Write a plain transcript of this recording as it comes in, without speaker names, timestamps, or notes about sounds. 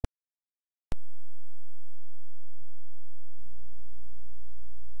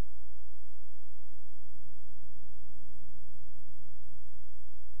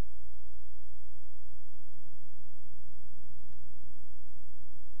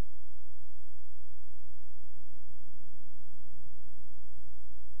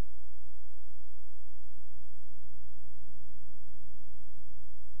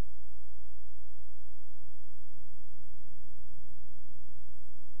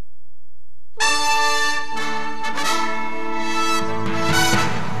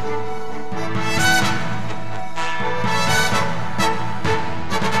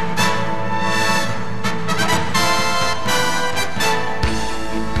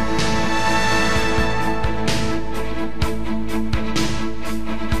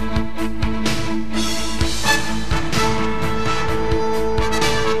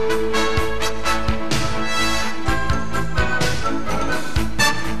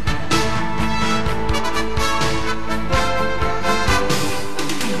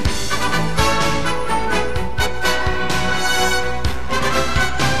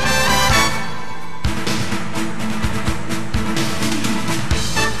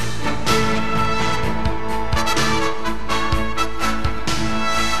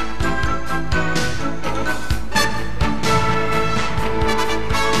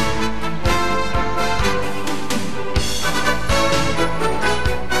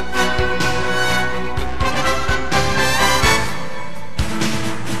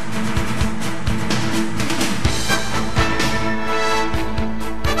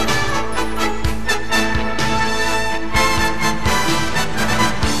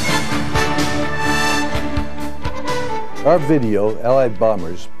Our video, Allied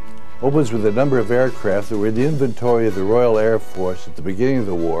Bombers, opens with a number of aircraft that were in the inventory of the Royal Air Force at the beginning of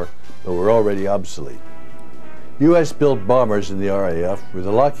the war, but were already obsolete. U.S.-built bombers in the RAF were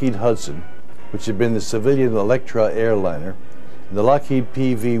the Lockheed Hudson, which had been the civilian Electra airliner, and the Lockheed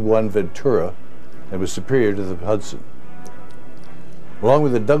PV-1 Ventura, and was superior to the Hudson. Along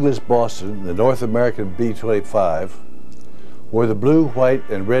with the Douglas Boston and the North American B-25, wore the blue, white,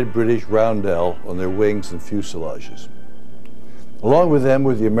 and red British Roundel on their wings and fuselages. Along with them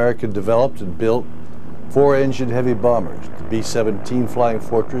were the American-developed and built four-engine heavy bombers, the B-17 Flying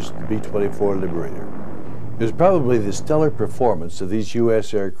Fortress and the B-24 Liberator. It was probably the stellar performance of these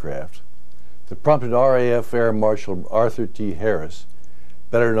U.S. aircraft that prompted RAF Air Marshal Arthur T. Harris,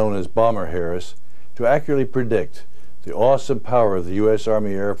 better known as Bomber Harris, to accurately predict the awesome power of the U.S.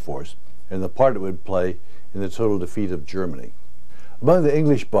 Army Air Force and the part it would play in the total defeat of Germany. Among the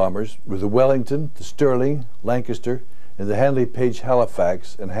English bombers were the Wellington, the Stirling, Lancaster, and the Handley Page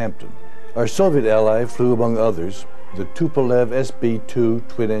Halifax and Hampton. Our Soviet ally flew, among others, the Tupolev SB-2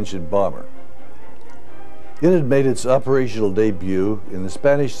 twin-engine bomber. It had made its operational debut in the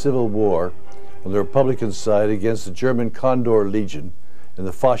Spanish Civil War on the Republican side against the German Condor Legion and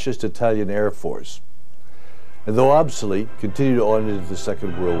the fascist Italian Air Force, and though obsolete, continued on into the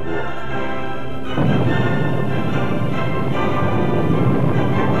Second World War.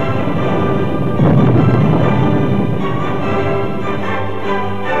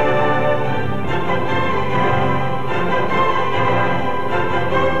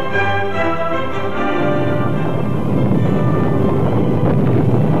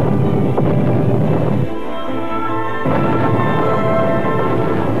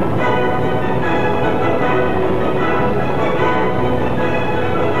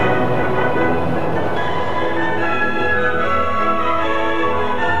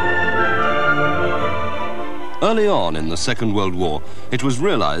 Early on in the Second World War, it was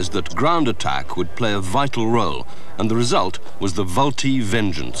realized that ground attack would play a vital role, and the result was the Vultee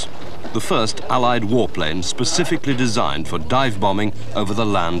Vengeance, the first Allied warplane specifically designed for dive bombing over the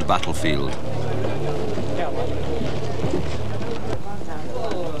land battlefield.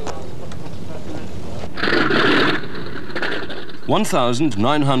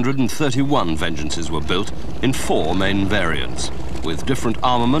 (1,931) Vengeances were built in 4 main variants, with different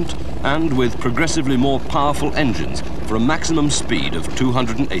armament and with progressively more powerful engines for a maximum speed of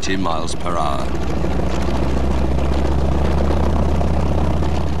 280 miles per hour.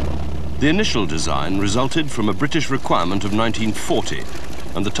 The initial design resulted from a British requirement of 1940,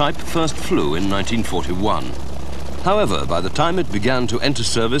 and the type first flew in 1941. However, by the time it began to enter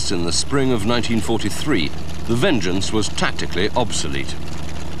service in the spring of 1943, the Vengeance was tactically obsolete.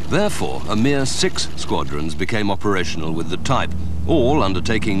 Therefore, a mere 6 squadrons became operational with the type, all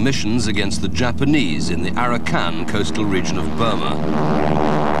undertaking missions against the Japanese in the Arakan coastal region of Burma.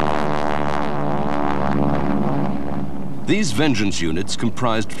 These Vengeance units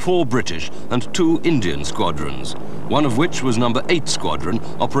comprised 4 British and 2 Indian squadrons, one of which was number 8 Squadron,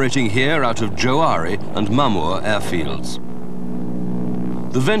 operating here out of Johari and Mamur airfields.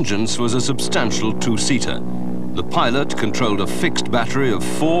 The Vengeance was a substantial 2-seater. The pilot controlled a fixed battery of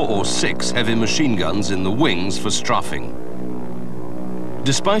 4 or 6 heavy machine guns in the wings for strafing.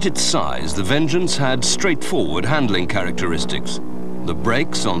 Despite its size, the Vengeance had straightforward handling characteristics. The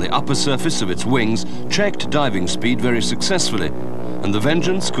brakes on the upper surface of its wings checked diving speed very successfully, and the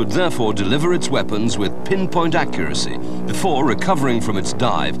Vengeance could therefore deliver its weapons with pinpoint accuracy before recovering from its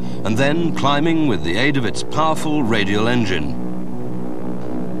dive and then climbing with the aid of its powerful radial engine.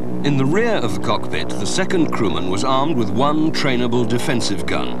 In the rear of the cockpit, the second crewman was armed with one trainable defensive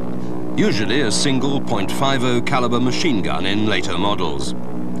gun, usually a single .50 caliber machine gun in later models.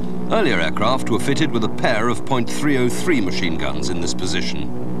 Earlier aircraft were fitted with a pair of .303 machine guns in this position.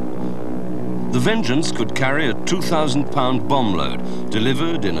 The Vengeance could carry a 2,000-pound bomb load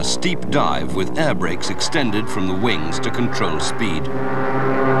delivered in a steep dive with air brakes extended from the wings to control speed.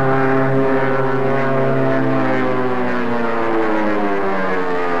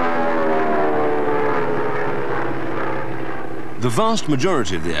 The vast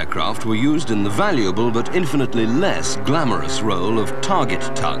majority of the aircraft were used in the valuable but infinitely less glamorous role of target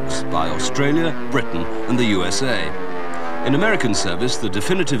tugs by Australia, Britain, and the USA. In American service, the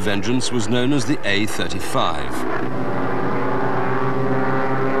definitive Vengeance was known as the A-35.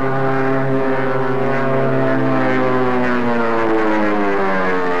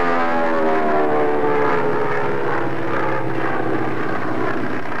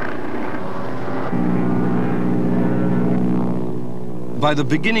 By By the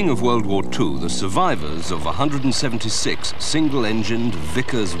beginning of World War II, the survivors of 176 single-engined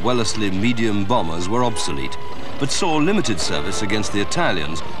Vickers-Wellesley medium bombers were obsolete, but saw limited service against the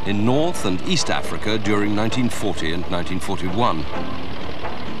Italians in North and East Africa during 1940 and 1941.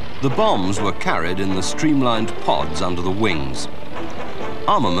 The bombs were carried in the streamlined pods under the wings.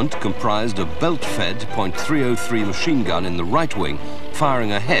 Armament comprised a belt-fed .303 machine gun in the right wing,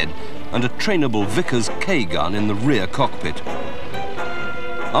 firing ahead, and a trainable Vickers K gun in the rear cockpit.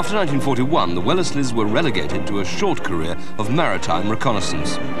 After 1941, the Wellesleys were relegated to a short career of maritime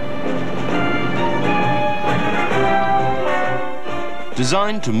reconnaissance.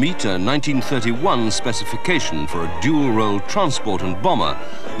 Designed to meet a 1931 specification for a dual-role transport and bomber,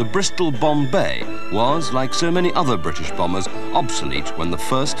 the Bristol Bombay was, like so many other British bombers, obsolete when the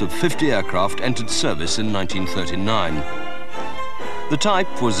first of 50 aircraft entered service in 1939. The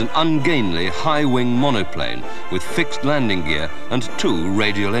type was an ungainly high-wing monoplane with fixed landing gear and 2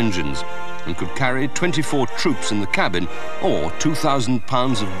 radial engines, and could carry 24 troops in the cabin or 2,000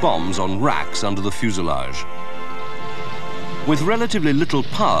 pounds of bombs on racks under the fuselage. With relatively little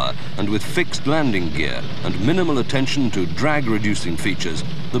power and with fixed landing gear and minimal attention to drag-reducing features,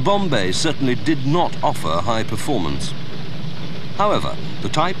 the Bombay certainly did not offer high performance. However, the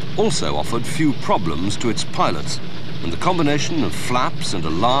type also offered few problems to its pilots, and the combination of flaps and a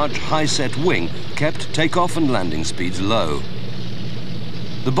large high-set wing kept takeoff and landing speeds low.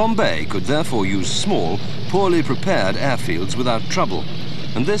 The Bombay could therefore use small, poorly prepared airfields without trouble,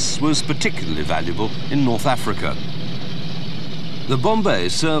 and this was particularly valuable in North Africa. The Bombay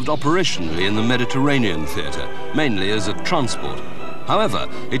served operationally in the Mediterranean theatre, mainly as a transport. However,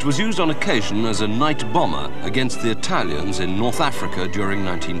 it was used on occasion as a night bomber against the Italians in North Africa during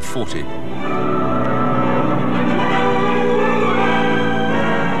 1940.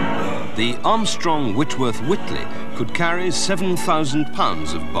 The Armstrong Whitworth Whitley could carry 7,000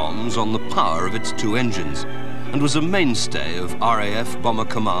 pounds of bombs on the power of its 2 engines, and was a mainstay of RAF Bomber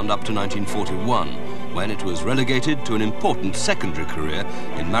Command up to 1941, when it was relegated to an important secondary career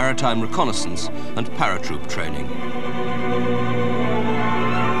in maritime reconnaissance and paratroop training.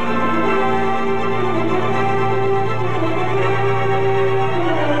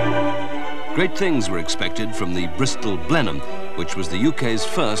 Great things were expected from the Bristol Blenheim, which was the UK's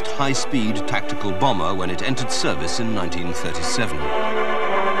first high-speed tactical bomber when it entered service in 1937.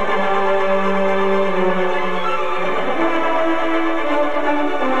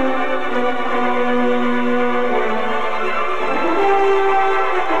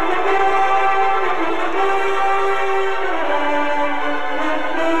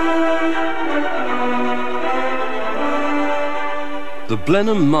 The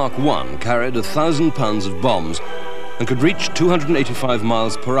Blenheim Mark I carried 1,000 pounds of bombs and could reach 285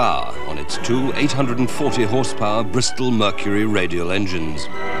 miles per hour on its 2 840 horsepower Bristol Mercury radial engines.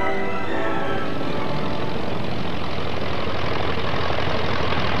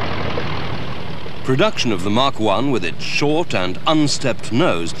 Production of the Mark I with its short and unstepped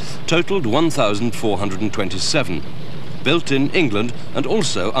nose totaled 1,427, built in England and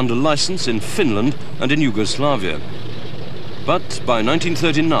also under license in Finland and in Yugoslavia. But by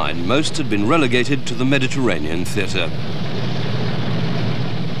 1939, most had been relegated to the Mediterranean theatre.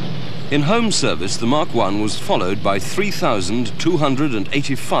 In home service, the Mark I was followed by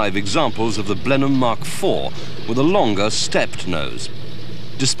 3,285 examples of the Blenheim Mark IV with a longer stepped nose.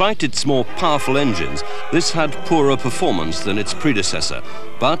 Despite its more powerful engines, this had poorer performance than its predecessor,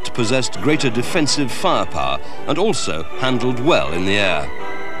 but possessed greater defensive firepower and also handled well in the air.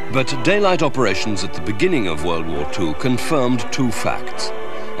 But daylight operations at the beginning of World War II confirmed 2 facts.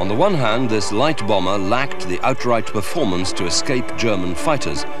 On the one hand, this light bomber lacked the outright performance to escape German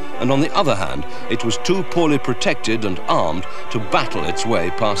fighters, and on the other hand, it was too poorly protected and armed to battle its way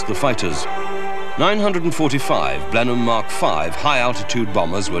past the fighters. 945 Blenheim Mark V high-altitude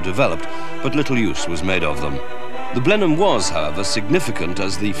bombers were developed, but little use was made of them. The Blenheim was, however, significant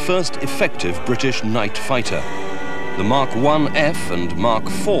as the first effective British night fighter. The Mark I-F and Mark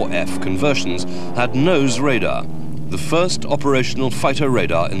IV-F conversions had nose radar, the first operational fighter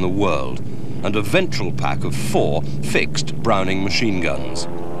radar in the world, and a ventral pack of 4 fixed Browning machine guns.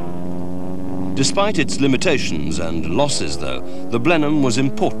 Despite its limitations and losses, though, the Blenheim was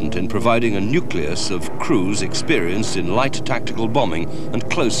important in providing a nucleus of crews experienced in light tactical bombing and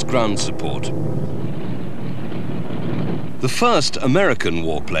close ground support. The first American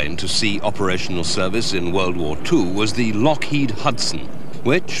warplane to see operational service in World War II was the Lockheed Hudson,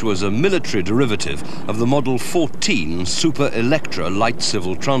 which was a military derivative of the Model 14 Super Electra light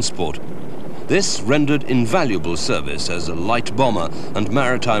civil transport. This rendered invaluable service as a light bomber and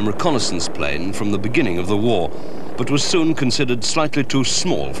maritime reconnaissance plane from the beginning of the war, but was soon considered slightly too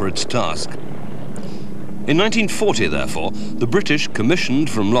small for its task. In 1940, therefore, the British commissioned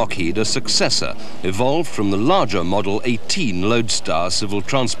from Lockheed a successor evolved from the larger Model 18 Lodestar civil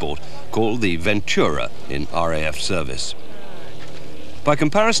transport called the Ventura in RAF service. By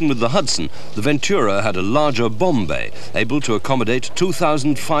comparison with the Hudson, the Ventura had a larger bomb bay, able to accommodate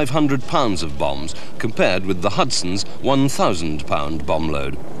 2,500 pounds of bombs, compared with the Hudson's 1,000-pound bomb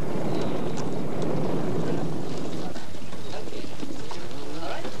load.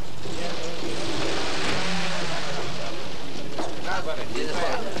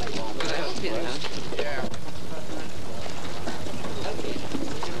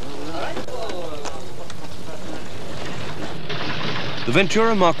 The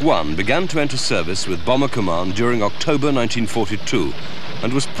Ventura Mark I began to enter service with Bomber Command during October 1942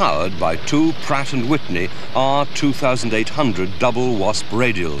 and was powered by two Pratt & Whitney R2800 double Wasp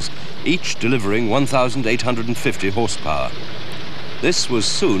radials, each delivering 1,850 horsepower. This was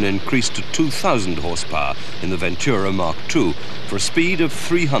soon increased to 2,000 horsepower in the Ventura Mark II for a speed of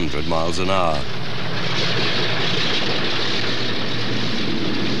 300 miles an hour.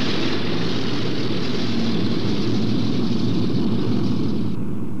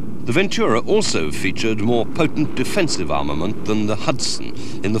 The Ventura also featured more potent defensive armament than the Hudson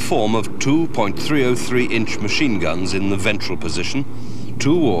in the form of two .303-inch machine guns in the ventral position,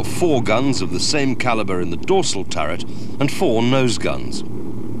 2 or 4 guns of the same caliber in the dorsal turret, and 4 nose guns.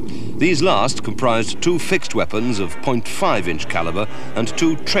 These last comprised 2 fixed weapons of .5-inch caliber and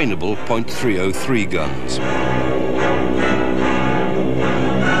 2 trainable .303 guns.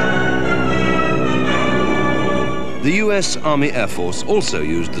 The U.S. Army Air Force also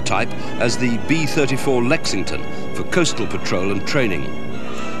used the type as the B-34 Lexington for coastal patrol and training.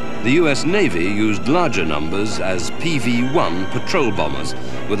 The U.S. Navy used larger numbers as PV-1 patrol bombers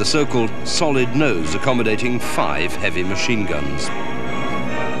with a so-called solid nose accommodating 5 heavy machine guns.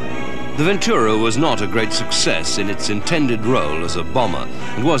 The Ventura was not a great success in its intended role as a bomber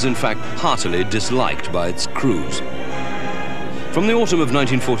and was in fact heartily disliked by its crews. From the autumn of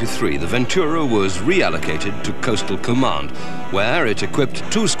 1943, the Ventura was reallocated to Coastal Command, where it equipped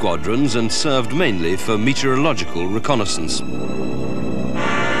 2 squadrons and served mainly for meteorological reconnaissance.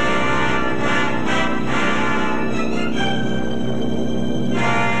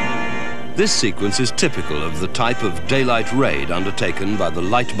 This sequence is typical of the type of daylight raid undertaken by the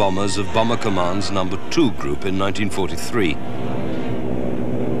light bombers of Bomber Command's No. 2 group in 1943.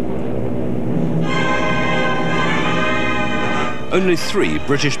 Only 3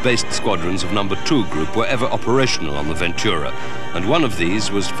 British-based squadrons of No. 2 Group were ever operational on the Ventura, and one of these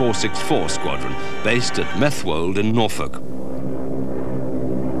was 464 Squadron, based at Methwold in Norfolk.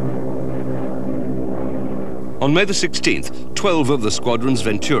 On May the 16th, 12 of the squadron's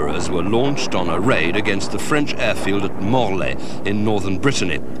Venturas were launched on a raid against the French airfield at Morlaix in northern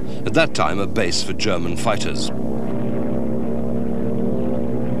Brittany, at that time a base for German fighters.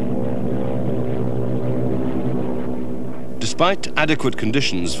 Despite adequate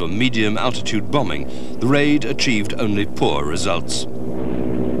conditions for medium-altitude bombing, the raid achieved only poor results.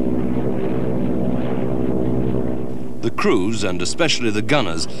 The crews, and especially the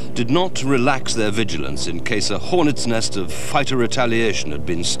gunners, did not relax their vigilance in case a hornet's nest of fighter retaliation had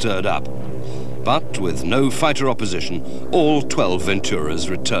been stirred up. But with no fighter opposition, all 12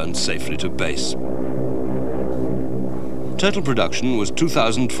 Venturas returned safely to base. Total production was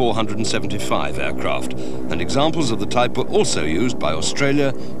 2,475 aircraft, and examples of the type were also used by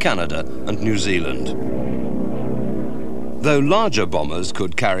Australia, Canada, and New Zealand. Though larger bombers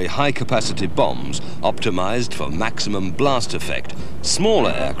could carry high-capacity bombs optimized for maximum blast effect,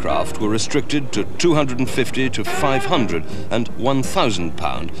 smaller aircraft were restricted to 250 to 500 and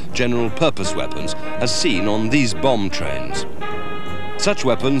 1,000-pound general-purpose weapons, as seen on these bomb trains. Such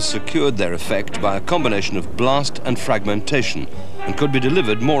weapons secured their effect by a combination of blast and fragmentation and could be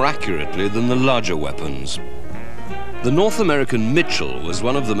delivered more accurately than the larger weapons. The North American Mitchell was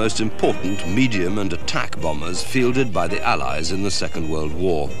one of the most important medium and attack bombers fielded by the Allies in the Second World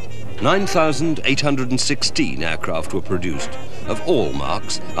War. 9,816 aircraft were produced, of all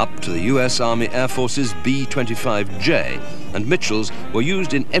marks up to the US Army Air Force's B-25J, and Mitchells were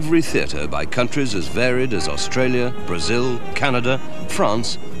used in every theatre by countries as varied as Australia, Brazil, Canada,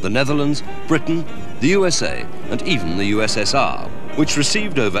 France, the Netherlands, Britain, the USA, and even the USSR, which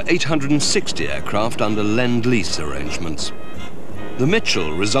received over 860 aircraft under Lend-Lease arrangements. The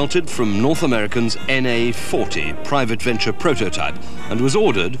Mitchell resulted from North American's NA-40 private venture prototype and was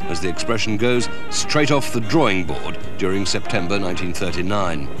ordered, as the expression goes, straight off the drawing board during September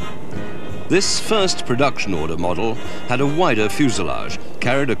 1939. This first production order model had a wider fuselage,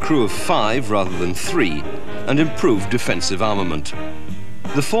 carried a crew of 5 rather than 3, and improved defensive armament.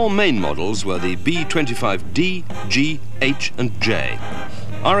 The 4 main models were the B-25D, G, H and J.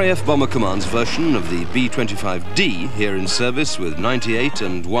 RAF Bomber Command's version of the B-25D, here in service with 98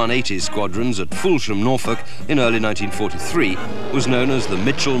 and 180 squadrons at Fulsham, Norfolk in early 1943, was known as the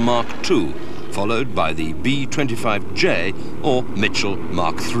Mitchell Mark II, followed by the B-25J or Mitchell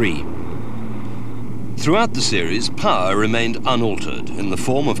Mark III. Throughout the series, power remained unaltered in the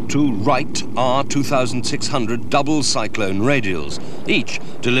form of 2 Wright R2600 double cyclone radials, each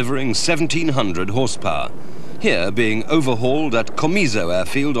delivering 1,700 horsepower, here being overhauled at Comiso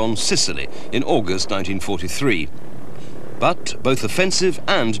Airfield on Sicily in August 1943. But both offensive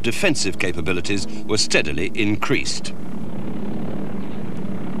and defensive capabilities were steadily increased.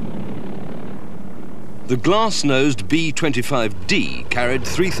 The glass-nosed B-25D carried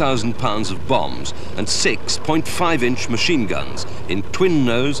 3,000 pounds of bombs and 6 .5-inch machine guns in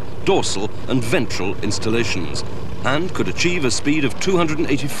twin-nose, dorsal and ventral installations, and could achieve a speed of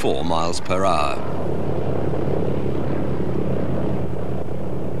 284 miles per hour.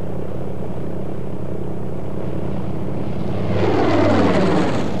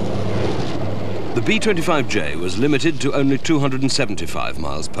 The B-25J was limited to only 275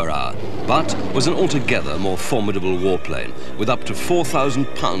 miles per hour, but was an altogether more formidable warplane, with up to 4,000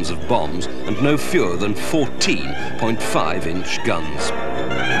 pounds of bombs and no fewer than 14 .5-inch guns.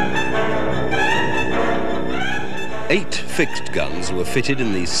 8 fixed guns were fitted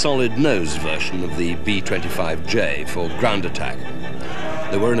in the solid nose version of the B-25J for ground attack.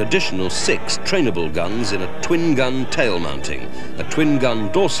 There were an additional 6 trainable guns in a twin-gun tail mounting, a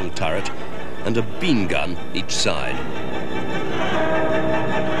twin-gun dorsal turret, and a beam gun each side.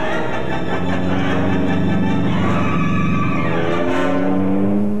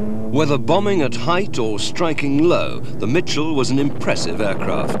 Whether bombing at height or striking low, the Mitchell was an impressive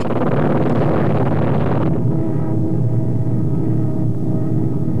aircraft.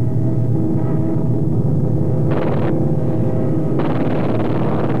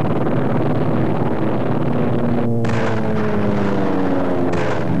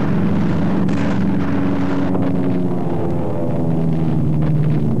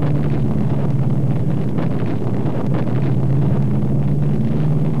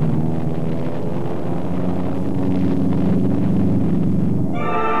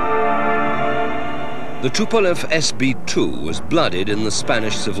 The Tupolev SB-2 was blooded in the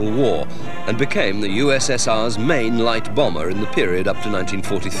Spanish Civil War and became the USSR's main light bomber in the period up to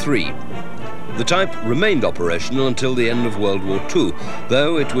 1943. The type remained operational until the end of World War II,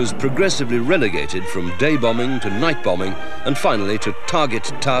 though it was progressively relegated from day bombing to night bombing and finally to target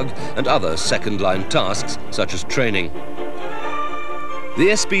tug and other second-line tasks such as training. The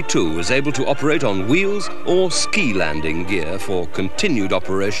SB-2 was able to operate on wheels or ski landing gear for continued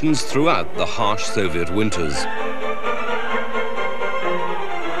operations throughout the harsh Soviet winters.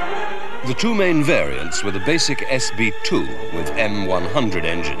 The 2 main variants were the basic SB-2 with M100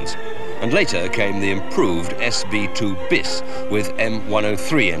 engines, and later came the improved SB-2 BIS with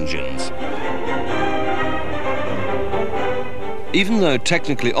M103 engines. Even though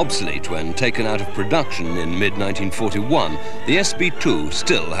technically obsolete when taken out of production in mid-1941, the SB-2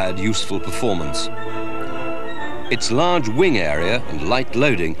 still had useful performance. Its large wing area and light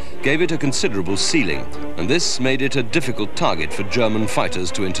loading gave it a considerable ceiling, and this made it a difficult target for German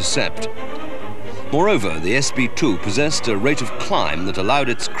fighters to intercept. Moreover, the SB-2 possessed a rate of climb that allowed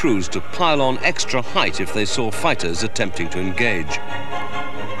its crews to pile on extra height if they saw fighters attempting to engage.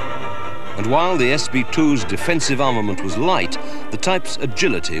 And while the SB-2's defensive armament was light, the type's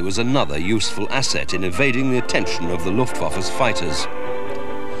agility was another useful asset in evading the attention of the Luftwaffe's fighters.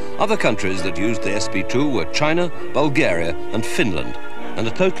 Other countries that used the SB-2 were China, Bulgaria and Finland, and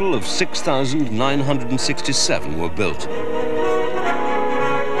a total of 6,967 were built.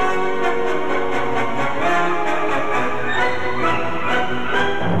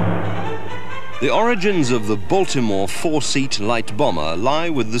 The origins of the Baltimore 4-seat light bomber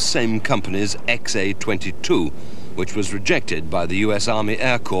lie with the same company's XA-22, which was rejected by the US Army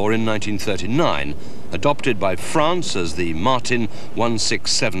Air Corps in 1939, adopted by France as the Martin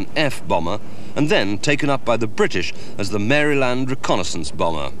 167F bomber, and then taken up by the British as the Maryland reconnaissance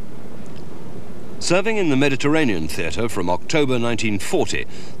bomber. Serving in the Mediterranean theatre from October 1940,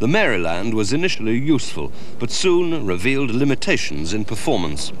 the Maryland was initially useful, but soon revealed limitations in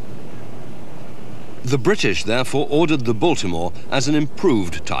performance. The British therefore ordered the Baltimore as an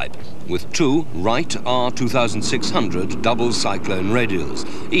improved type, with two Wright R2600 double cyclone radials,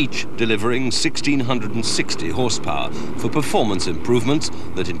 each delivering 1,660 horsepower for performance improvements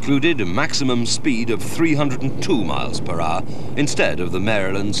that included a maximum speed of 302 miles per hour instead of the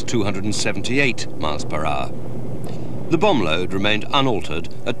Maryland's 278 miles per hour. The bomb load remained unaltered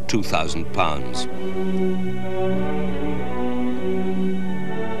at 2,000 pounds.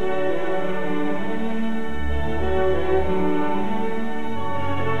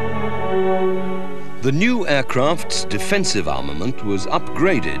 The new aircraft's defensive armament was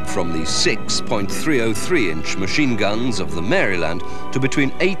upgraded from the 6.303-inch machine guns of the Maryland to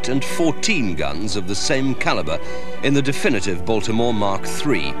between 8 and 14 guns of the same caliber in the definitive Baltimore Mark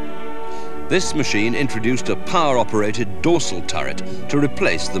III. This machine introduced a power-operated dorsal turret to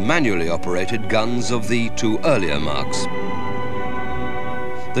replace the manually operated guns of the two earlier Marks.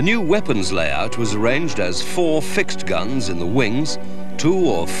 The new weapons layout was arranged as 4 fixed guns in the wings, 2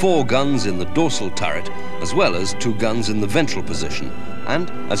 or 4 guns in the dorsal turret, as well as 2 guns in the ventral position, and,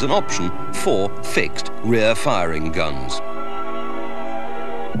 as an option, 4 fixed rear firing guns.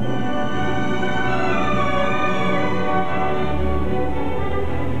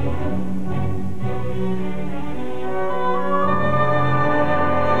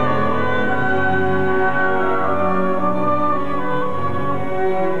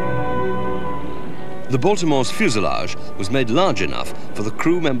 The Baltimore's fuselage was made large enough for the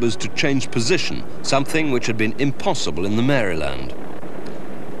crew members to change position, something which had been impossible in the Maryland.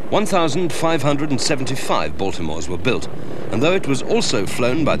 1,575 Baltimores were built, and though it was also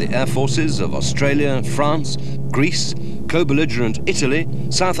flown by the air forces of Australia, France, Greece, co-belligerent Italy,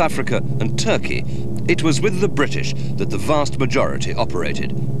 South Africa and Turkey, it was with the British that the vast majority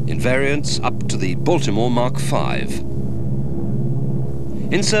operated, in variants up to the Baltimore Mark V.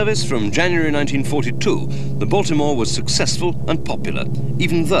 In service from January 1942, the Baltimore was successful and popular,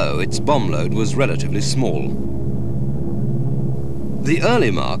 even though its bomb load was relatively small. The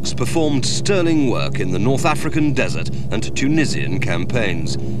early Marks performed sterling work in the North African desert and Tunisian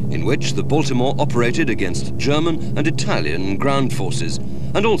campaigns, in which the Baltimore operated against German and Italian ground forces,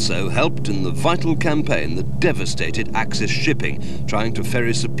 and also helped in the vital campaign that devastated Axis shipping, trying to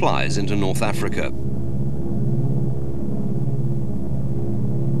ferry supplies into North Africa.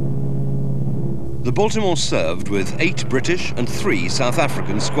 The Baltimore served with 8 British and 3 South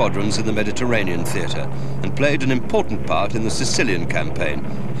African squadrons in the Mediterranean theatre and played an important part in the Sicilian campaign,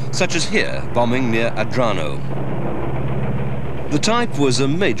 such as here, bombing near Adrano. The type was a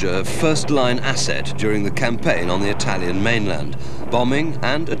major first-line asset during the campaign on the Italian mainland, bombing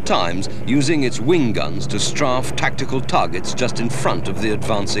and, at times, using its wing guns to strafe tactical targets just in front of the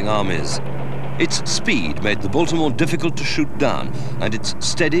advancing armies. Its speed made the Baltimore difficult to shoot down, and its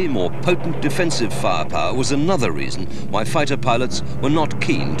steady, more potent defensive firepower was another reason why fighter pilots were not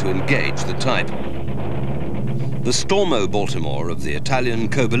keen to engage the type. The Stormo Baltimore of the Italian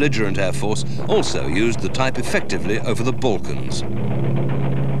co-belligerent Air Force also used the type effectively over the Balkans.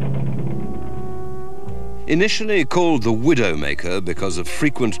 Initially called the Widowmaker because of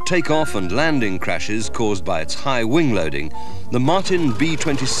frequent takeoff and landing crashes caused by its high wing loading, the Martin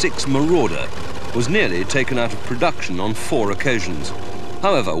B-26 Marauder was nearly taken out of production on 4 occasions.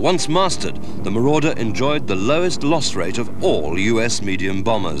 However, once mastered, the Marauder enjoyed the lowest loss rate of all US medium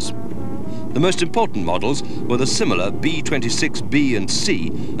bombers. The most important models were the similar B-26B and C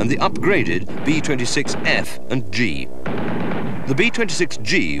and the upgraded B-26F and G. The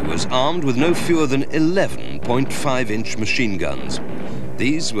B-26G was armed with no fewer than 11.5-inch machine guns.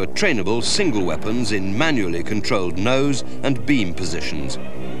 These were trainable single weapons in manually controlled nose and beam positions,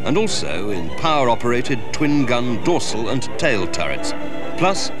 and also in power-operated twin-gun dorsal and tail turrets,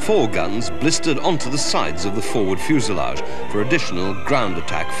 plus 4 guns blistered onto the sides of the forward fuselage for additional ground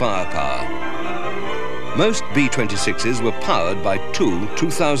attack firepower. Most B-26s were powered by 2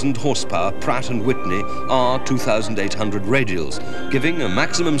 2,000 horsepower Pratt & Whitney R2800 radials, giving a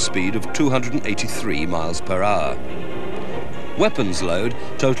maximum speed of 283 miles per hour. Weapons load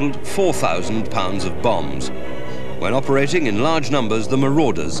totaled 4,000 pounds of bombs. When operating in large numbers, the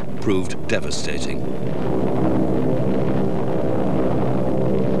Marauders proved devastating.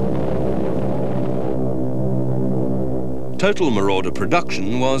 Total Marauder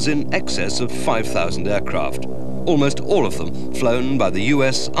production was in excess of 5,000 aircraft, almost all of them flown by the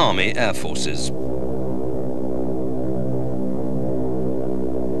US Army Air Forces.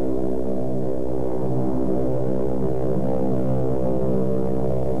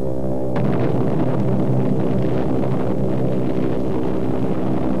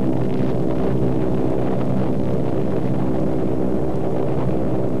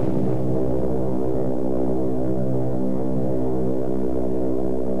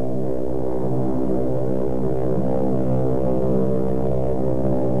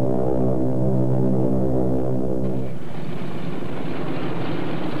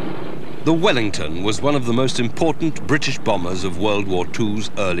 The Wellington was one of the most important British bombers of World War II's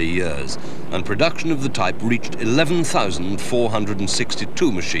early years, and production of the type reached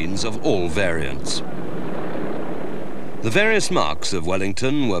 11,462 machines of all variants. The various marks of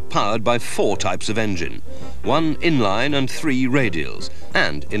Wellington were powered by 4 types of engine, 1 inline and 3 radials,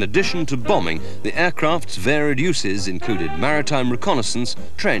 and in addition to bombing, the aircraft's varied uses included maritime reconnaissance,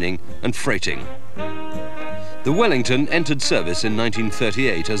 training and freighting. The Wellington entered service in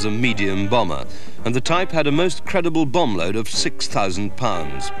 1938 as a medium bomber, and the type had a most credible bomb load of 6,000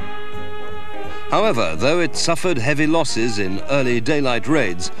 pounds. However, though it suffered heavy losses in early daylight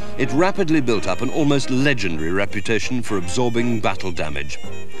raids, it rapidly built up an almost legendary reputation for absorbing battle damage.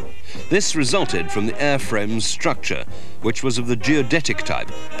 This resulted from the airframe's structure, which was of the geodetic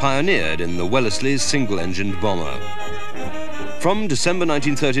type, pioneered in the Wellesley's single-engined bomber. From December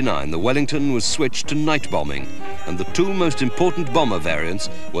 1939, the Wellington was switched to night bombing, and the 2 most important bomber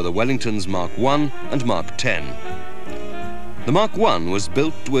variants were the Wellington's Mark I and Mark X. The Mark I was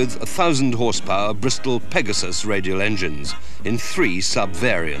built with 1,000 horsepower Bristol Pegasus radial engines in 3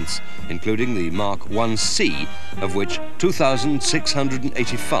 sub-variants, including the Mark 1C, of which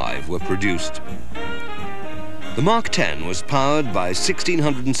 2,685 were produced. The Mark X was powered by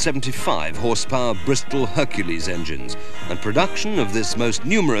 1,675 horsepower Bristol Hercules engines, and production of this most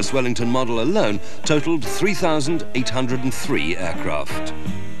numerous Wellington model alone totaled 3,803 aircraft.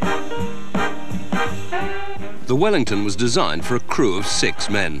 The Wellington was designed for a crew of 6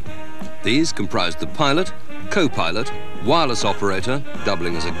 men. These comprised the pilot, co-pilot, wireless operator,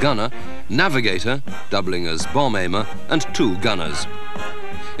 doubling as a gunner, navigator, doubling as bomb aimer, and 2 gunners.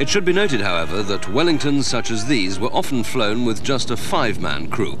 It should be noted, however, that Wellingtons such as these were often flown with just a 5-man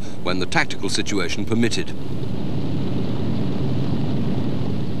crew when the tactical situation permitted.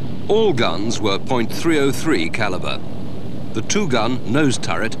 All guns were .303 caliber. The 2-gun nose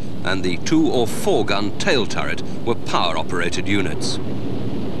turret and the 2- or 4-gun tail turret were power-operated units.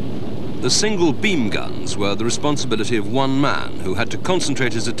 The single beam guns were the responsibility of 1 man who had to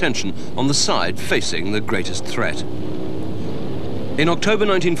concentrate his attention on the side facing the greatest threat. In October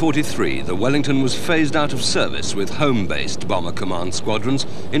 1943, the Wellington was phased out of service with home-based bomber command squadrons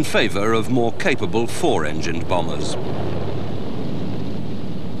in favour of more capable 4-engined bombers.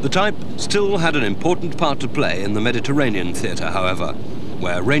 The type still had an important part to play in the Mediterranean theatre, however,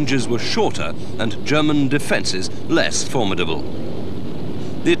 where ranges were shorter and German defences less formidable.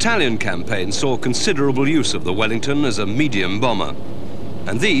 The Italian campaign saw considerable use of the Wellington as a medium bomber,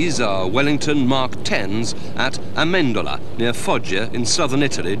 and these are Wellington Mark X's at Amendola, near Foggia in southern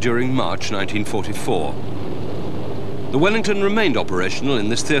Italy during March 1944. The Wellington remained operational in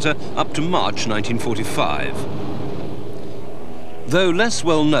this theatre up to March 1945. Though less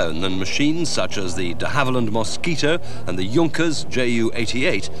well known than machines such as the de Havilland Mosquito and the Junkers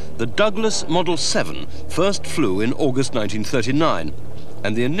Ju-88, the Douglas Model 7 first flew in August 1939,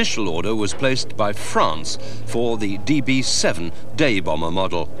 and the initial order was placed by France for the DB-7 day bomber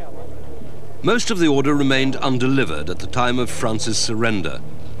model. Most of the order remained undelivered at the time of France's surrender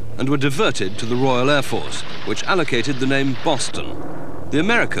and were diverted to the Royal Air Force, which allocated the name Boston. The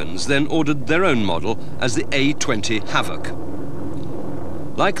Americans then ordered their own model as the A-20 Havoc.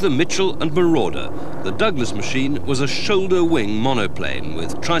 Like the Mitchell and Marauder, the Douglas machine was a shoulder-wing monoplane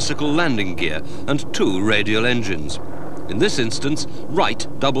with tricycle landing gear and 2 radial engines. In this instance, Wright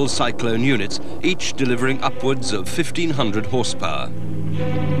double Cyclone units, each delivering upwards of 1,500 horsepower.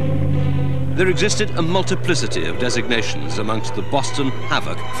 There existed a multiplicity of designations amongst the Boston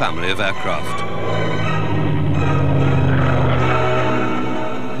Havoc family of aircraft.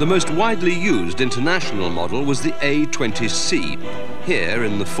 The most widely used international model was the A-20C, here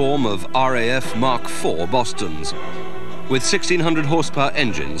in the form of RAF Mark IV Bostons, with 1,600 horsepower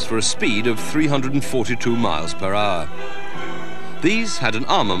engines for a speed of 342 miles per hour. These had an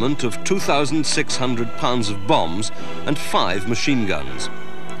armament of 2,600 pounds of bombs and 5 machine guns.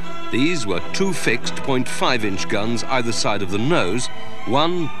 These were 2 fixed .5-inch guns either side of the nose,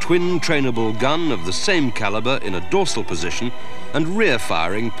 1 twin trainable gun of the same caliber in a dorsal position, and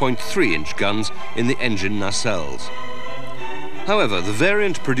rear-firing .3-inch guns in the engine nacelles. However, the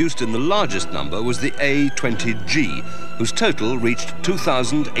variant produced in the largest number was the A-20G, whose total reached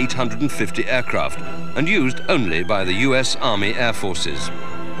 2,850 aircraft and used only by the US Army Air Forces.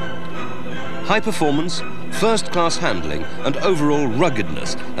 High performance, first-class handling and overall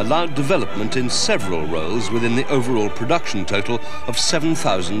ruggedness allowed development in several roles within the overall production total of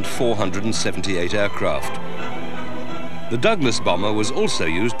 7,478 aircraft. The Douglas bomber was also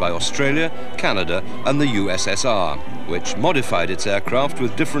used by Australia, Canada and the USSR, which modified its aircraft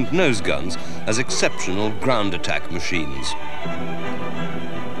with different nose guns as exceptional ground attack machines.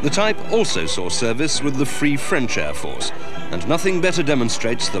 The type also saw service with the Free French Air Force, and nothing better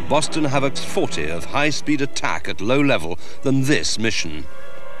demonstrates the Boston Havoc's forte of high-speed attack at low level than this mission.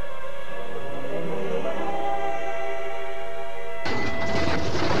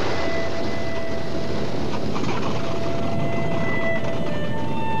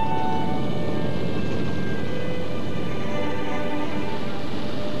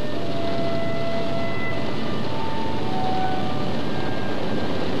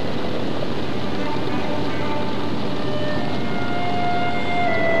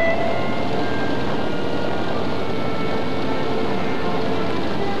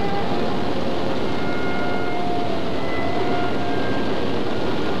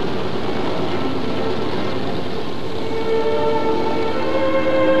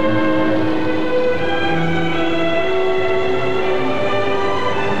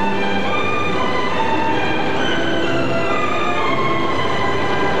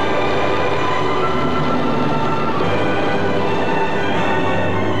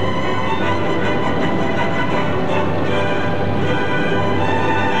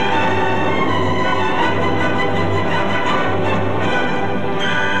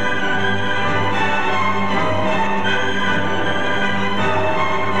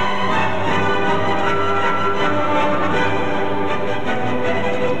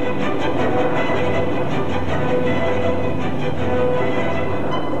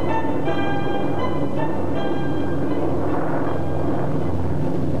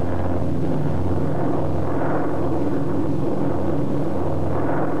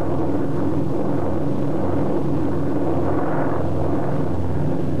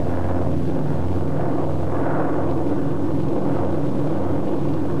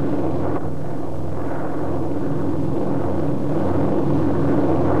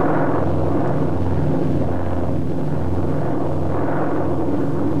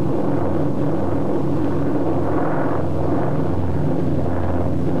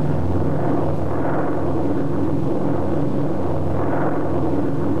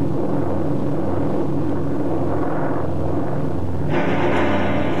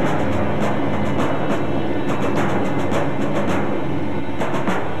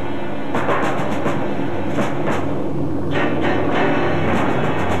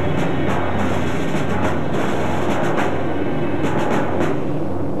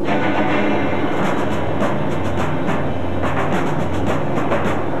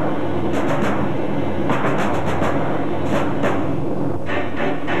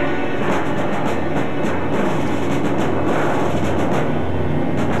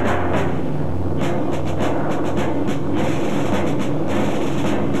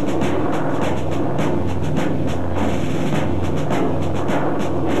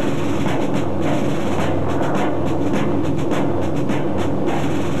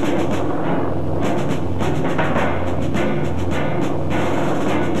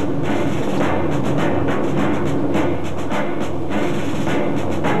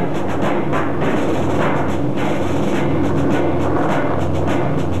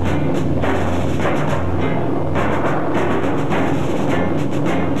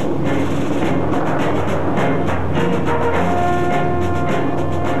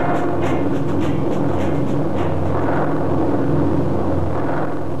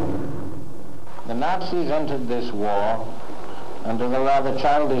 Nazis entered this war under the rather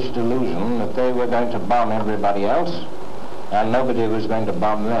childish delusion that they were going to bomb everybody else and nobody was going to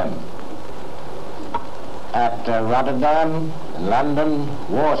bomb them. At Rotterdam, London,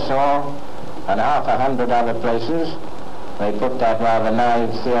 Warsaw, and half 100 other places, they put that rather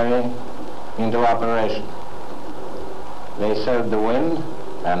naive theory into operation. They sowed the wind,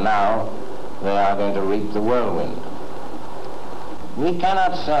 and now they are going to reap the whirlwind. We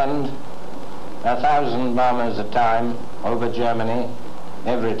cannot send 1,000 bombers a time over Germany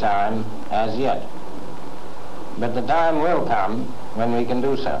every time as yet. But the time will come when we can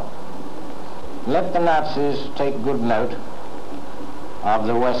do so. Let the Nazis take good note of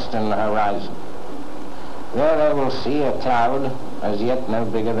the western horizon. There they will see a cloud as yet no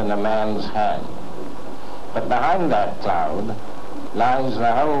bigger than a man's hand. But behind that cloud lies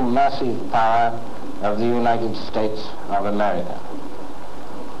the whole massive power of the United States of America.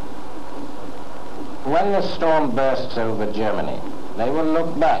 When the storm bursts over Germany, they will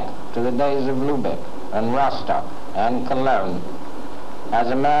look back to the days of Lubeck and Rostock and Cologne, as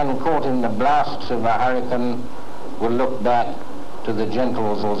a man caught in the blasts of a hurricane will look back to the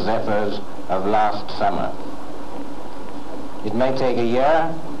gentle zephyrs of last summer. It may take a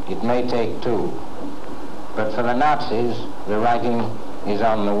year, it may take 2, but for the Nazis, the writing is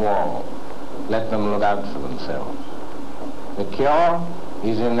on the wall. Let them look out for themselves. The cure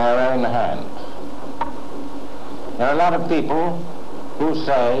is in their own hands. There are a lot of people who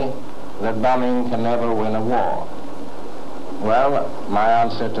say that bombing can never win a war. Well, my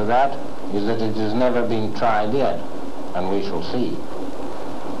answer to that is that it has never been tried yet, and we shall see.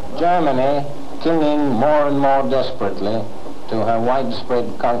 Germany, clinging more and more desperately to her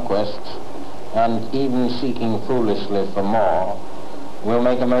widespread conquests and even seeking foolishly for more, will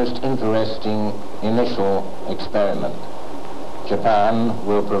make a most interesting initial experiment. Japan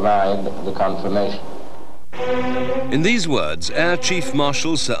will provide the confirmation. In these words, Air Chief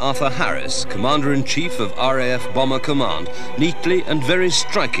Marshal Sir Arthur Harris, Commander-in-Chief of RAF Bomber Command, neatly and very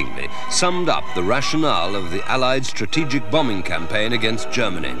strikingly summed up the rationale of the Allied strategic bombing campaign against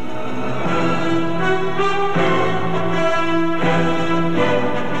Germany.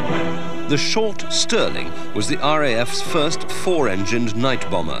 The Short Stirling was the RAF's first four-engined night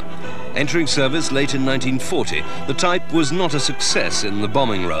bomber. Entering service late in 1940, the type was not a success in the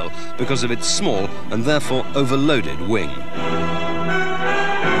bombing role because of its small and therefore overloaded wing.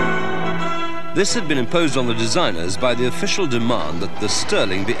 This had been imposed on the designers by the official demand that the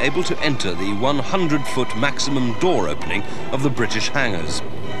Stirling be able to enter the 100-foot maximum door opening of the British hangars.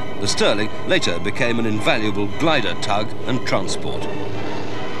 The Stirling later became an invaluable glider tug and transport.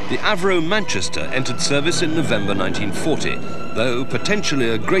 The Avro Manchester entered service in November 1940, though potentially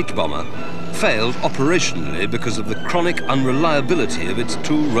a great bomber, failed operationally because of the chronic unreliability of its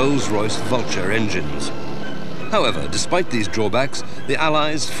two Rolls-Royce Vulture engines. However, despite these drawbacks, the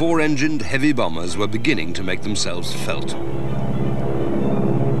Allies' four-engined heavy bombers were beginning to make themselves felt.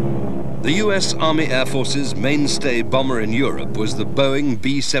 The US Army Air Force's mainstay bomber in Europe was the Boeing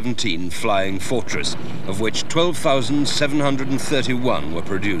B-17 Flying Fortress, of which 12,731 were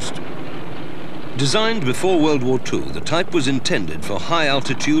produced. Designed before World War II, the type was intended for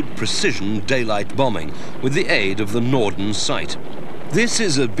high-altitude precision daylight bombing with the aid of the Norden sight. This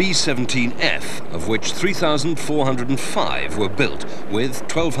is a B-17F, of which 3,405 were built with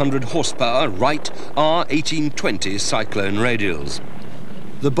 1,200 horsepower Wright R-1820 Cyclone radials.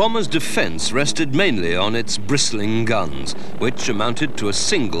 The bomber's defense rested mainly on its bristling guns, which amounted to a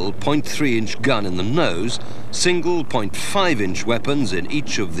single .3-inch gun in the nose, single .5-inch weapons in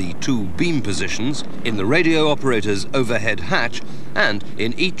each of the two beam positions, in the radio operator's overhead hatch, and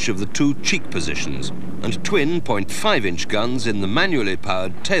in each of the two cheek positions, and twin .5-inch guns in the manually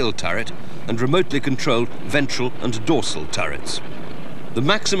powered tail turret and remotely controlled ventral and dorsal turrets. The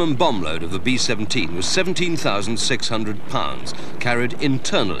maximum bomb load of the B-17 was 17,600 pounds, carried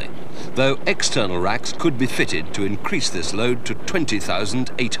internally, though external racks could be fitted to increase this load to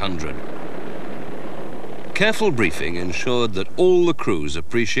 20,800. Careful briefing ensured that all the crews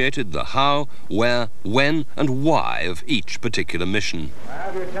appreciated the how, where, when and why of each particular mission. I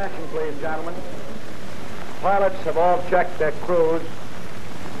have your attention, please, gentlemen. Pilots have all checked their crews.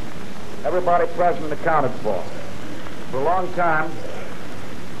 Everybody present accounted for. For a long time,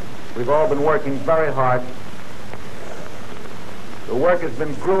 we've all been working very hard. The work has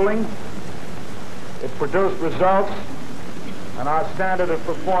been grueling. It produced results, and our standard of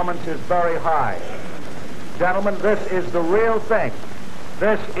performance is very high. Gentlemen, this is the real thing.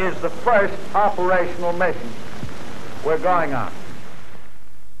 This is the first operational mission we're going on.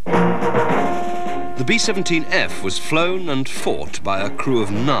 The B-17F was flown and fought by a crew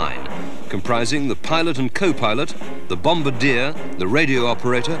of 9, comprising the pilot and co-pilot, the bombardier, the radio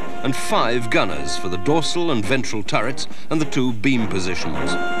operator, and 5 gunners for the dorsal and ventral turrets and the 2 beam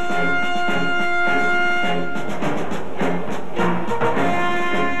positions.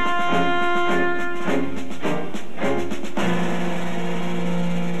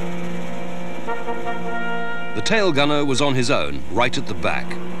 The tail gunner was on his own, right at the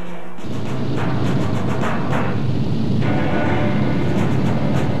back.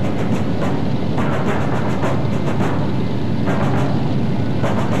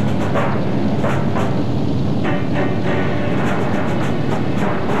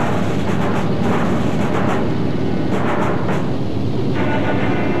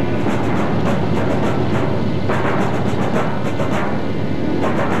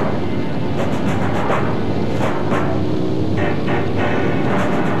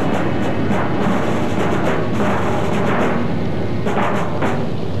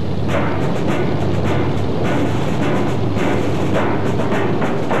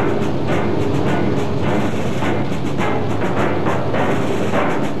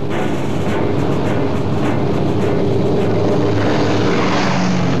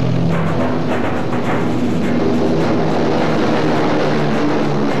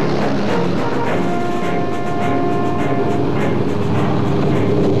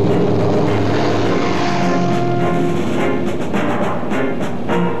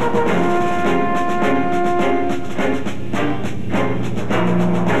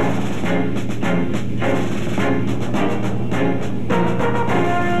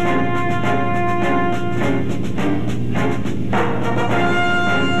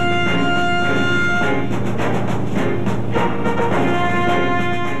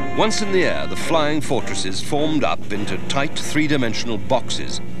 Once in the air, the flying fortresses formed up into tight three-dimensional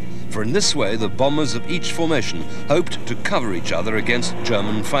boxes, for in this way the bombers of each formation hoped to cover each other against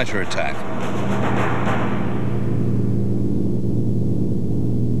German fighter attack.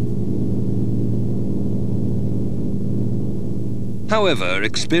 However,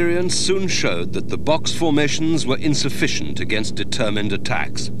 experience soon showed that the box formations were insufficient against determined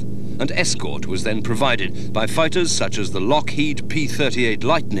attacks, and escort was then provided by fighters such as the Lockheed P-38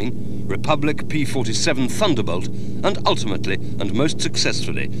 Lightning, Republic P-47 Thunderbolt, and ultimately, and most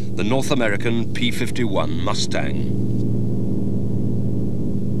successfully, the North American P-51 Mustang.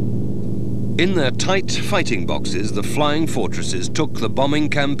 In their tight fighting boxes, the flying fortresses took the bombing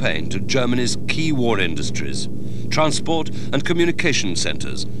campaign to Germany's key war industries, transport and communication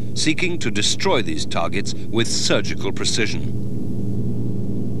centers, seeking to destroy these targets with surgical precision.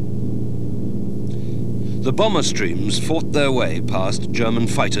 The bomber streams fought their way past German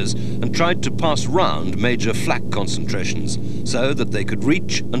fighters and tried to pass round major flak concentrations so that they could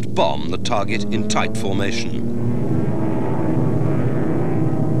reach and bomb the target in tight formation.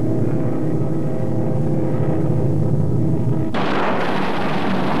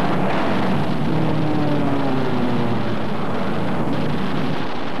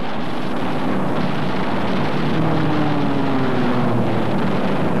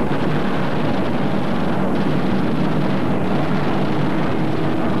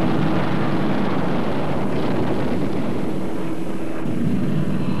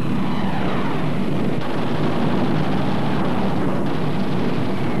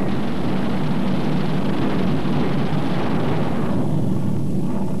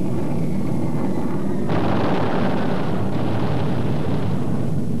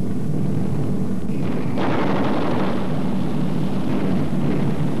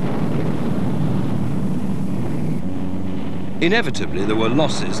 Inevitably, there were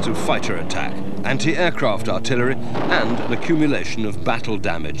losses to fighter attack, anti-aircraft artillery, and an accumulation of battle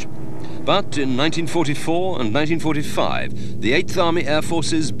damage. But in 1944 and 1945, the 8th Army Air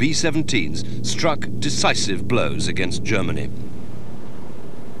Force's B-17s struck decisive blows against Germany.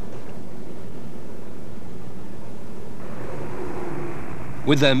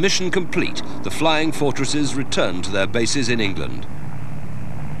 With their mission complete, the flying fortresses returned to their bases in England.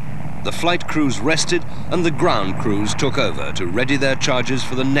 The flight crews rested and the ground crews took over to ready their charges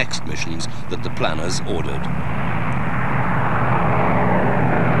for the next missions that the planners ordered.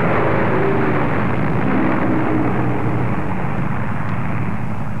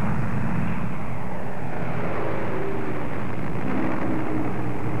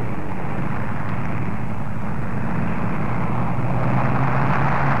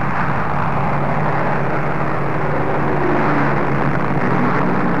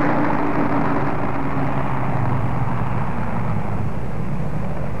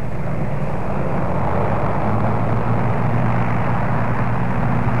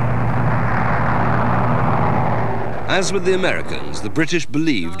 As with the Americans, the British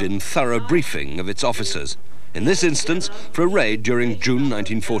believed in thorough briefing of its officers, in this instance for a raid during June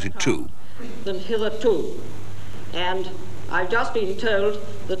 1942. Than hitherto. And I've just been told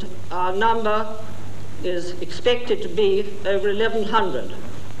that our number is expected to be over 1,100.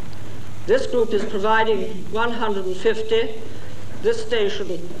 This group is providing 150. This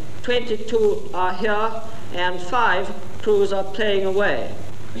station, 22 are here, and 5 crews are playing away.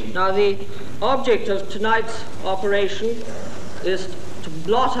 Now, the object of tonight's operation is to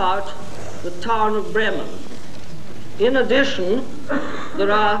blot out the town of Bremen. In addition, there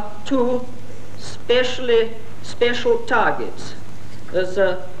are 2 special targets. There's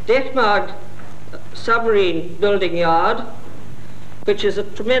a Detmold submarine building yard, which is a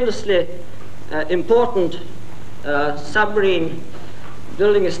tremendously important submarine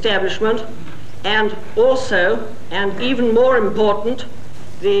building establishment, and also, and even more important,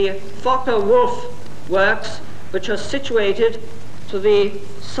 the Fokker-Wulf works, which are situated to the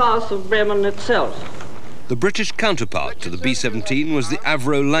south of Bremen itself. The British counterpart to the B-17 was the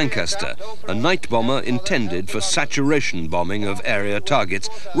Avro Lancaster, a night bomber intended for saturation bombing of area targets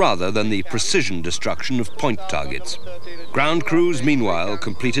rather than the precision destruction of point targets. Ground crews, meanwhile,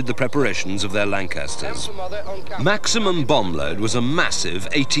 completed the preparations of their Lancasters. Maximum bomb load was a massive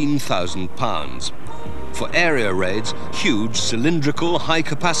 18,000 pounds. For area raids, huge cylindrical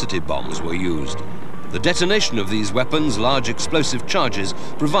high-capacity bombs were used. The detonation of these weapons, large explosive charges,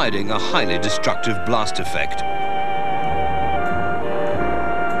 providing a highly destructive blast effect.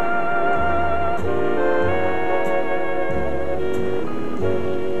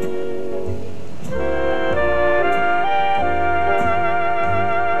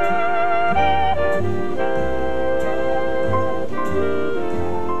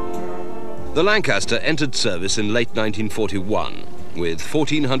 The Lancaster entered service in late 1941 with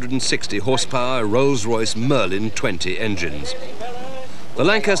 1,460 horsepower Rolls-Royce Merlin 20 engines. The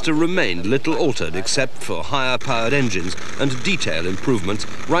Lancaster remained little altered except for higher powered engines and detail improvements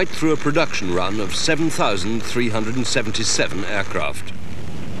right through a production run of 7,377 aircraft.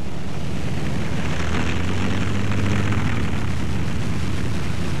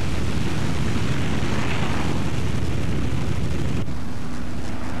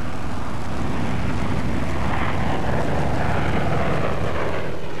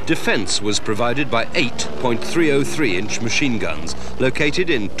 Defence was provided by 8 .303-inch machine guns located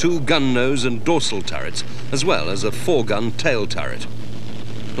in 2 gun nose and dorsal turrets, as well as a 4-gun tail turret.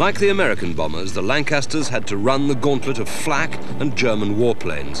 Like the American bombers, the Lancasters had to run the gauntlet of flak and German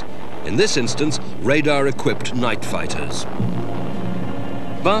warplanes. In this instance, radar-equipped night fighters.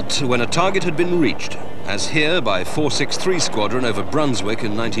 But when a target had been reached, as here by 463 Squadron over Brunswick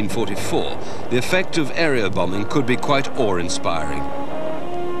in 1944, the effect of area bombing could be quite awe-inspiring.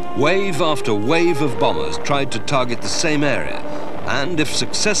 Wave after wave of bombers tried to target the same area, and if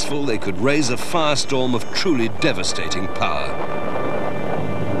successful, they could raise a firestorm of truly devastating power.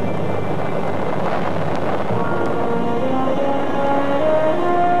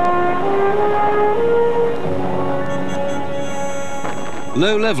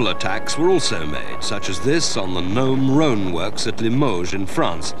 Low-level attacks were also made, such as this on the Nome-Rhone works at Limoges in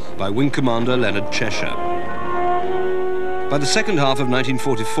France by Wing Commander Leonard Cheshire. By the second half of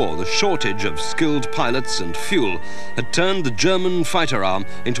 1944, the shortage of skilled pilots and fuel had turned the German fighter arm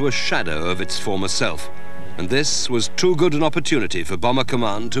into a shadow of its former self, and this was too good an opportunity for Bomber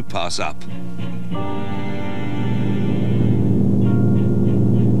Command to pass up.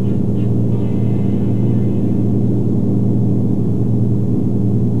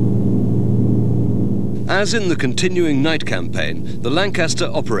 As in the continuing night campaign, the Lancaster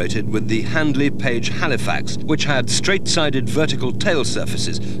operated with the Handley Page Halifax, which had straight-sided vertical tail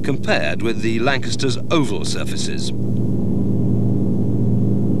surfaces compared with the Lancaster's oval surfaces.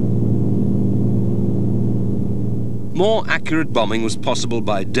 More accurate bombing was possible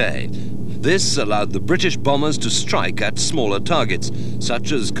by day. This allowed the British bombers to strike at smaller targets,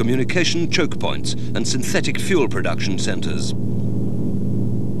 such as communication choke points and synthetic fuel production centres.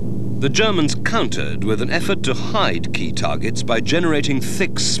 The Germans countered with an effort to hide key targets by generating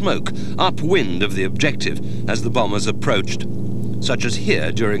thick smoke upwind of the objective as the bombers approached, such as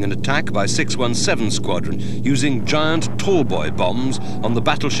here during an attack by 617 Squadron using giant tallboy bombs on the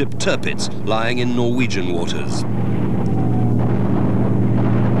battleship Tirpitz lying in Norwegian waters.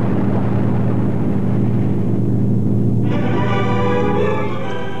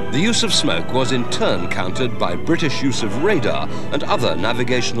 The use of smoke was in turn countered by British use of radar and other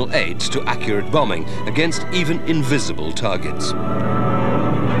navigational aids to accurate bombing against even invisible targets.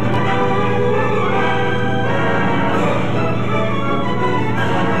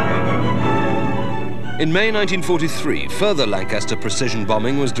 In May 1943, further Lancaster precision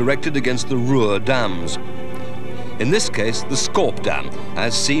bombing was directed against the Ruhr dams. In this case, the Scorp Dam,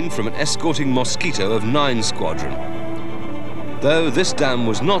 as seen from an escorting Mosquito of 9 Squadron. Though this dam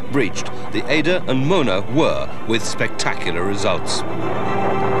was not breached, the Ada and Mona were, with spectacular results.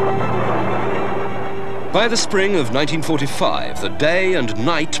 By the spring of 1945, the day and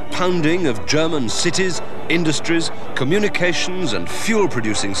night pounding of German cities, industries, communications and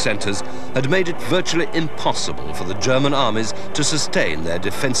fuel-producing centres had made it virtually impossible for the German armies to sustain their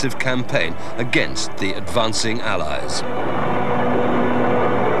defensive campaign against the advancing Allies.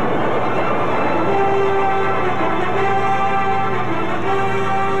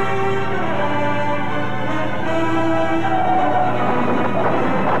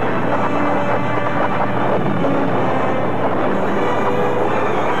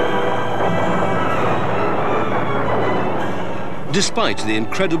 Despite the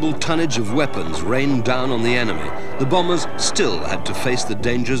incredible tonnage of weapons rained down on the enemy, the bombers still had to face the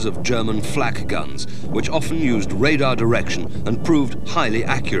dangers of German flak guns, which often used radar direction and proved highly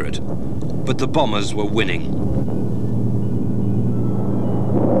accurate. But the bombers were winning.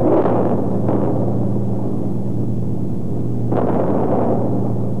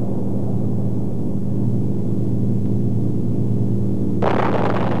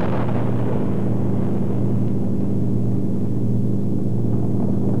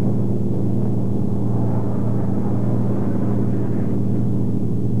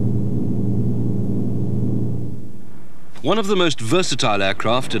 One of the most versatile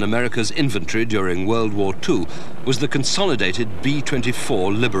aircraft in America's infantry during World War II was the consolidated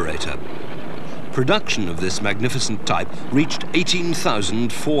B-24 Liberator. Production of this magnificent type reached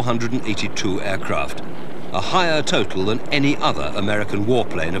 18,482 aircraft, a higher total than any other American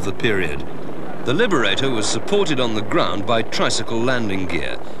warplane of the period. The Liberator was supported on the ground by tricycle landing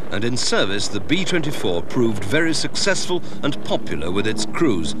gear, and in service the B-24 proved very successful and popular with its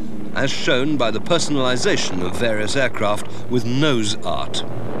crews, as shown by the personalization of various aircraft with nose art.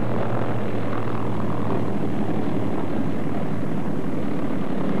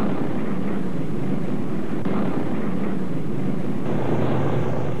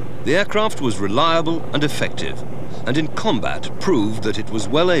 The aircraft was reliable and effective, and in combat proved that it was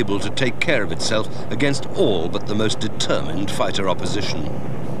well able to take care of itself against all but the most determined fighter opposition.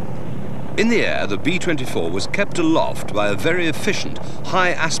 In the air, the B-24 was kept aloft by a very efficient,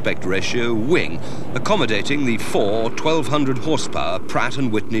 high aspect ratio wing, accommodating the four 1,200 horsepower Pratt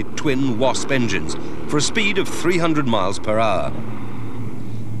 & Whitney twin Wasp engines for a speed of 300 miles per hour.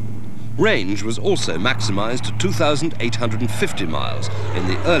 Range was also maximized to 2,850 miles in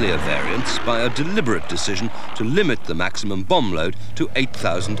the earlier variants by a deliberate decision to limit the maximum bomb load to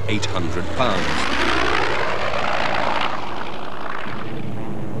 8,800 pounds.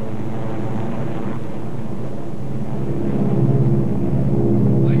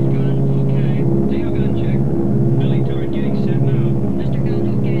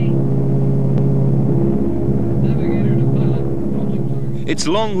 Its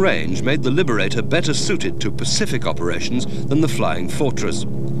long range made the Liberator better suited to Pacific operations than the Flying Fortress.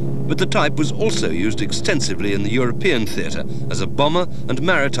 But the type was also used extensively in the European theatre as a bomber and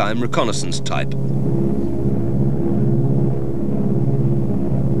maritime reconnaissance type.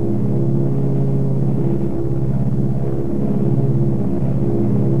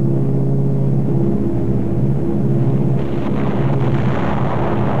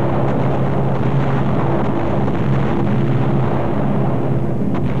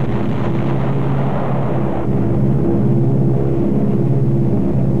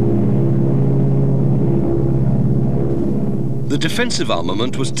 The defensive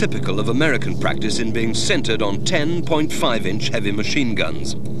armament was typical of American practice in being centered on 10.5-inch heavy machine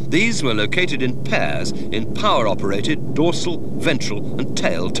guns. These were located in pairs in power-operated dorsal, ventral and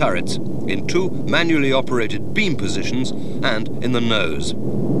tail turrets, in two manually operated beam positions and in the nose.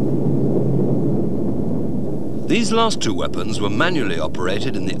 These last two weapons were manually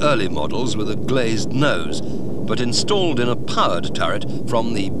operated in the early models with a glazed nose, but installed in a powered turret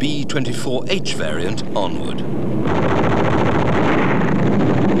from the B-24H variant onward.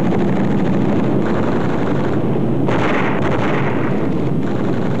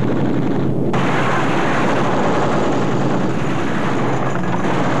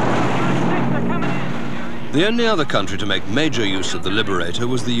 The only other country to make major use of the Liberator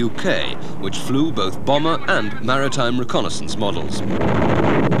was the UK, which flew both bomber and maritime reconnaissance models. Still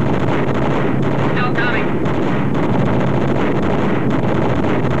coming.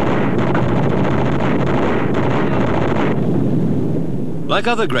 Like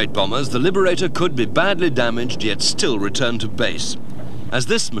other great bombers, the Liberator could be badly damaged yet still return to base. As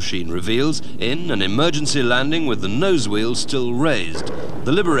this machine reveals, in an emergency landing with the nose wheel still raised,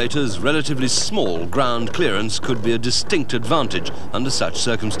 the Liberator's relatively small ground clearance could be a distinct advantage under such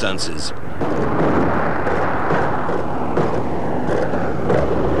circumstances.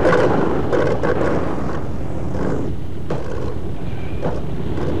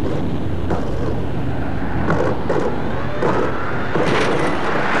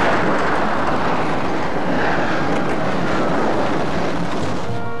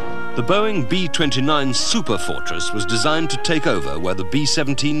 The Boeing B-29 Super Fortress was designed to take over where the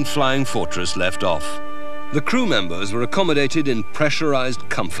B-17 Flying Fortress left off. The crew members were accommodated in pressurized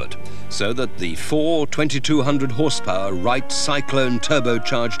comfort, so that the four 2,200 horsepower Wright Cyclone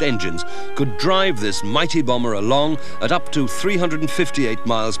turbocharged engines could drive this mighty bomber along at up to 358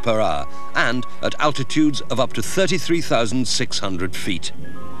 miles per hour and at altitudes of up to 33,600 feet.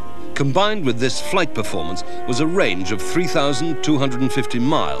 Combined with this flight performance was a range of 3,250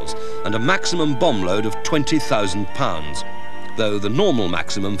 miles and a maximum bomb load of 20,000 pounds, though the normal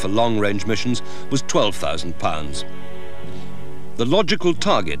maximum for long-range missions was 12,000 pounds. The logical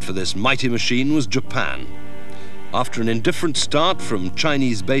target for this mighty machine was Japan. After an indifferent start from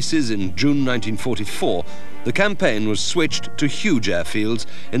Chinese bases in June 1944, the campaign was switched to huge airfields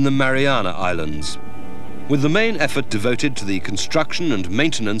in the Mariana Islands. With the main effort devoted to the construction and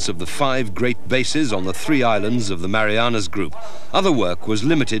maintenance of the 5 great bases on the 3 islands of the Marianas Group, other work was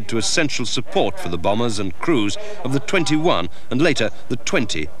limited to essential support for the bombers and crews of the 21 and later the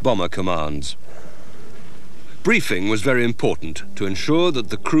 20 bomber commands. Briefing was very important to ensure that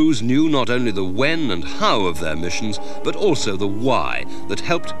the crews knew not only the when and how of their missions, but also the why that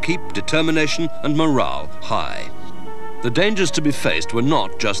helped keep determination and morale high. The dangers to be faced were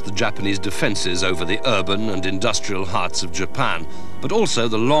not just the Japanese defenses over the urban and industrial hearts of Japan, but also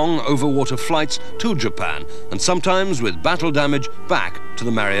the long overwater flights to Japan, and sometimes with battle damage back to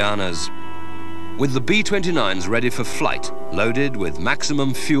the Marianas. With the B-29s ready for flight, loaded with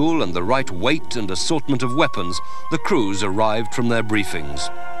maximum fuel and the right weight and assortment of weapons, the crews arrived from their briefings.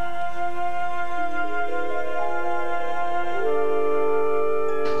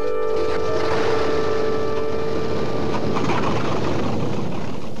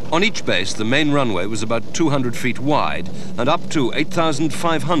 On each base, the main runway was about 200 feet wide and up to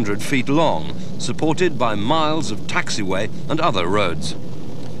 8,500 feet long, supported by miles of taxiway and other roads.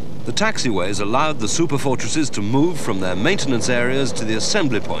 The taxiways allowed the superfortresses to move from their maintenance areas to the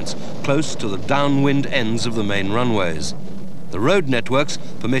assembly points, close to the downwind ends of the main runways. The road networks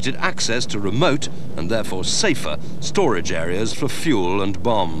permitted access to remote, and therefore safer, storage areas for fuel and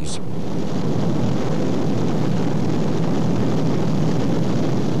bombs.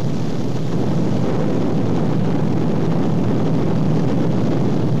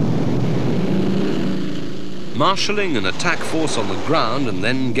 Marshalling an attack force on the ground and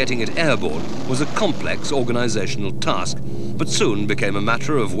then getting it airborne was a complex organizational task, but soon became a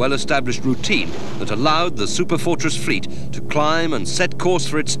matter of well-established routine that allowed the Superfortress fleet to climb and set course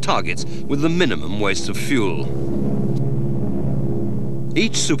for its targets with the minimum waste of fuel.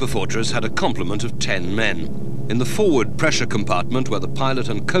 Each Superfortress had a complement of 10 men. In the forward pressure compartment were the pilot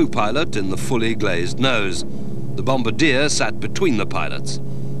and co-pilot in the fully glazed nose. The bombardier sat between the pilots.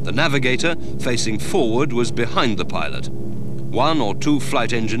 The navigator, facing forward, was behind the pilot. One or two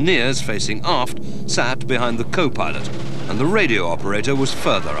flight engineers, facing aft, sat behind the co-pilot, and the radio operator was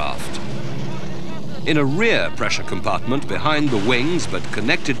further aft. In a rear pressure compartment behind the wings, but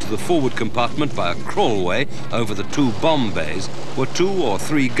connected to the forward compartment by a crawlway over the two bomb bays, were 2 or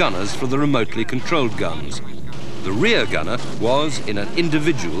 3 gunners for the remotely controlled guns. The rear gunner was in an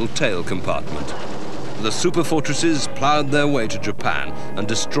individual tail compartment. The superfortresses ploughed their way to Japan and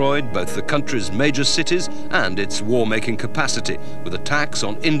destroyed both the country's major cities and its war-making capacity, with attacks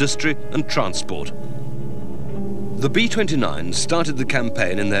on industry and transport. The B-29 started the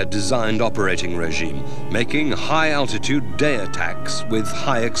campaign in their designed operating regime, making high-altitude day attacks with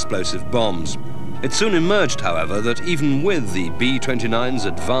high-explosive bombs. It soon emerged, however, that even with the B-29's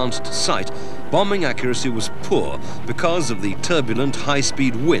advanced sight, bombing accuracy was poor because of the turbulent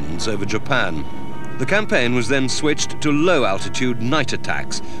high-speed winds over Japan. The campaign was then switched to low-altitude night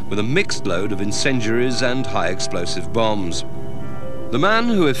attacks with a mixed load of incendiaries and high-explosive bombs. The man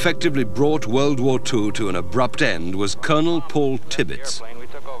who effectively brought World War II to an abrupt end was Colonel Paul Tibbets.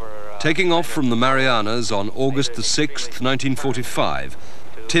 Taking off from the Marianas on August the 6th, 1945,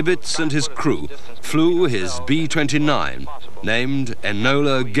 Tibbets and his crew flew his B-29, named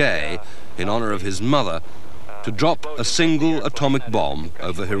Enola Gay in honor of his mother, to drop a single atomic bomb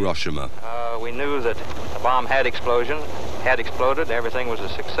over Hiroshima. We knew that the bomb had exploded, everything was a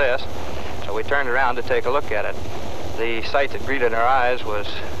success, so we turned around to take a look at it. The sight that greeted our eyes was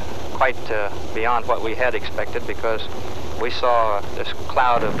quite beyond what we had expected, because we saw this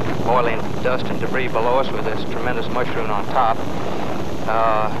cloud of boiling dust and debris below us with this tremendous mushroom on top.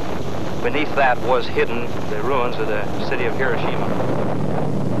 Beneath that was hidden the ruins of the city of Hiroshima.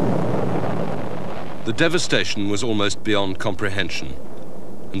 The devastation was almost beyond comprehension.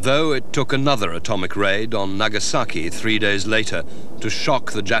 And though it took another atomic raid on Nagasaki 3 days later to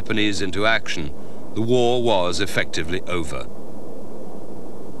shock the Japanese into action, the war was effectively over.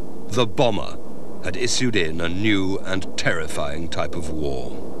 The bomber had issued in a new and terrifying type of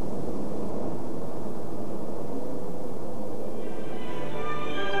war.